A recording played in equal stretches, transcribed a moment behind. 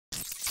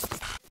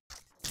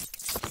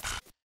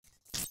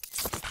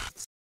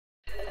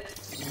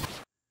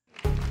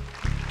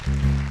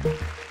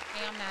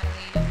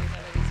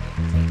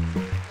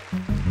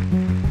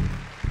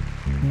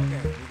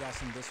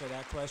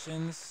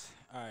questions.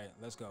 All right,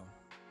 let's go.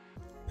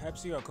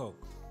 Pepsi or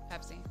Coke?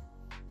 Pepsi.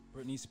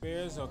 Britney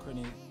Spears or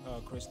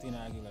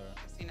Christina Aguilera?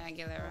 Christina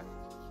Aguilera.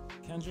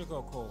 Kendrick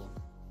or Cole?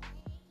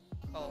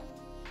 Cole.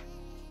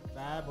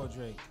 Fab or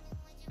Drake?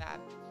 Fab.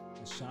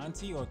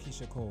 Ashanti or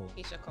Keisha Cole?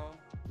 Keisha Cole.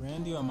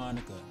 Brandy or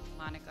Monica?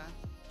 Monica.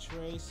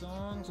 Trey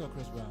Songz or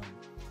Chris Brown?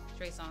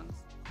 Trey Songz.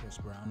 Chris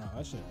Brown or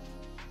Usher?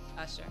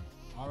 Usher.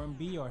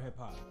 R&B or hip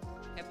hop?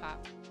 Hip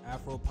hop.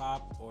 Afro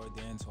pop or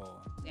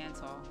dancehall?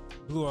 Dancehall.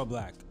 Blue or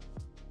black?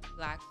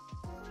 Black.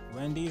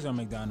 Wendy's or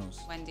McDonald's?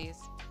 Wendy's.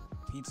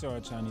 Pizza or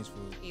Chinese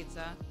food?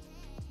 Pizza.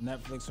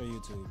 Netflix or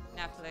YouTube?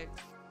 Netflix.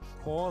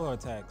 Call or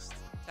text?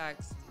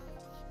 Text.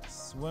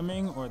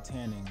 Swimming or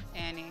tanning?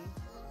 Tanning.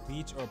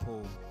 Beach or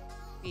pool?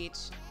 Beach.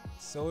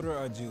 Soda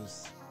or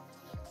juice?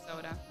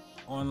 Soda.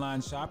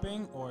 Online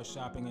shopping or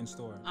shopping in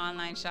store?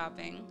 Online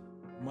shopping.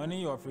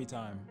 Money or free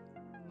time?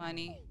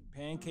 Money.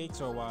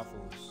 Pancakes or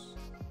waffles?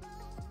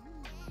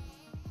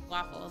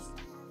 Waffles.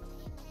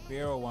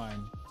 Beer or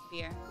wine?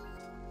 Beer.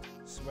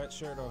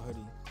 Sweatshirt or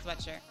hoodie?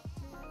 Sweatshirt.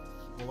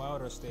 Go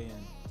out or stay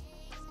in?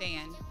 Stay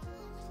in.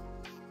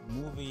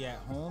 Movie at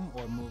home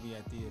or movie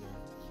at theater?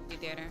 Movie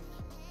theater.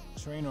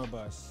 Train or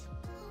bus?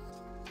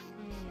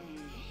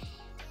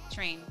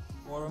 Train.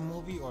 Horror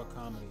movie or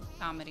comedy?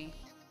 Comedy.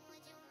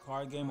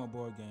 Card game or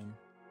board game?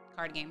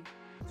 Card game.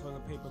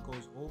 Toilet paper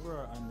goes over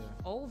or under?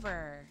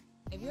 Over.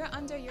 If you're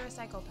under, you're a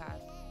psychopath.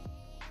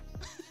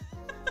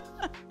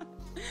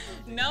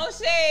 No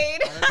shade.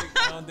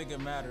 I don't think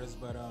it matters,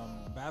 but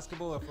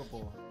basketball or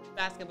football?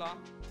 Basketball.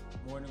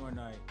 Morning or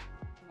night?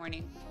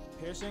 Morning.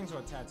 Piercings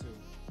or tattoo?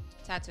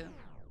 Tattoo.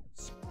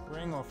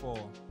 Spring or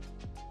fall?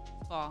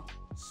 Fall.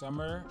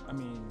 Summer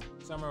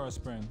or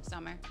spring?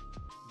 Summer.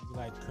 You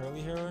like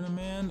curly hair on a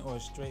man or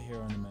straight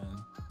hair on a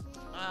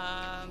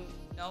man?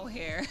 No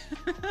hair.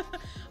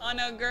 On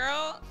a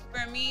girl,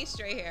 for me,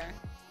 straight hair.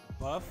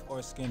 Buff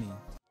or skinny?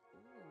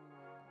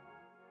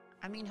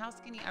 I mean, how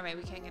skinny? All right,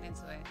 we can't get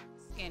into it.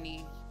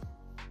 Skinny.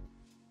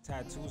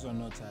 Tattoos or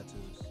no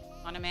tattoos?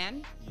 On a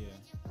man? Yeah.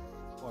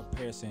 Or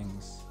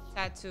piercings?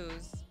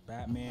 Tattoos.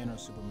 Batman or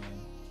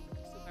Superman?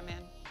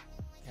 Superman.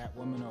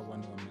 Catwoman or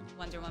Wonder Woman?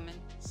 Wonder Woman.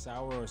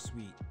 Sour or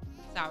sweet?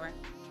 Sour.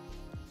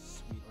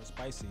 Sweet or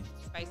spicy?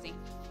 Spicy.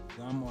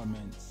 Gum or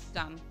mints?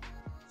 Gum.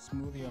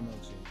 Smoothie or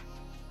milkshake?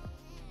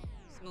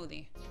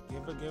 Smoothie.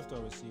 Give a gift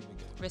or receive a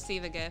gift?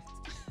 Receive a gift.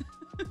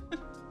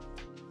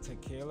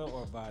 Tequila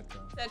or vodka?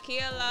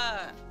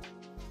 Tequila.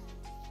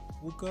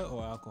 Hookah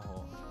or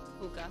alcohol?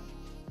 Hookah.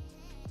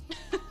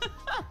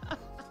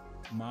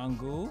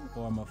 Mango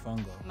or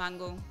mofongo?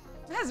 Mango.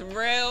 That's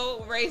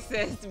real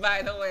racist,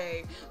 by the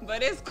way.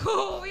 But it's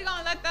cool. We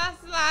gonna let that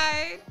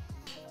slide.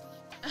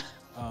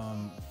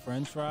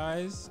 French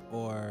fries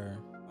or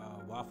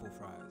waffle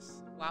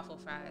fries? Waffle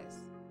fries.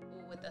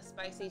 Ooh, with the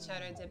spicy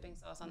cheddar dipping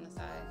sauce on the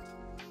side.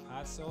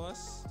 Hot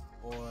sauce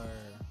or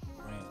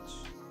ranch?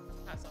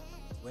 Hot sauce.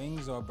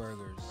 Wings or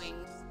burgers?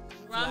 Wings.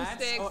 Flats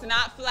Drumsticks, or-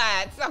 not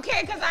flats.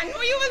 Okay, because I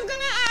knew you was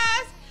gonna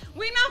ask.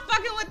 We not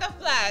fucking with the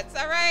flats,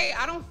 all right?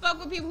 I don't fuck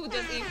with people who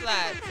just eat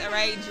flats, all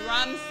right?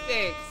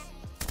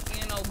 Drumsticks.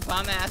 You know,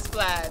 bum ass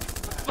flats.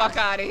 Fuck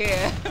out of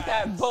here.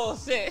 That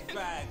bullshit.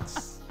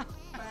 Facts.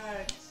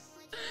 Facts.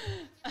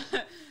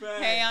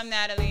 Hey, I'm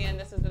Natalie, and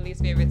this is the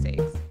least favorite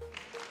takes.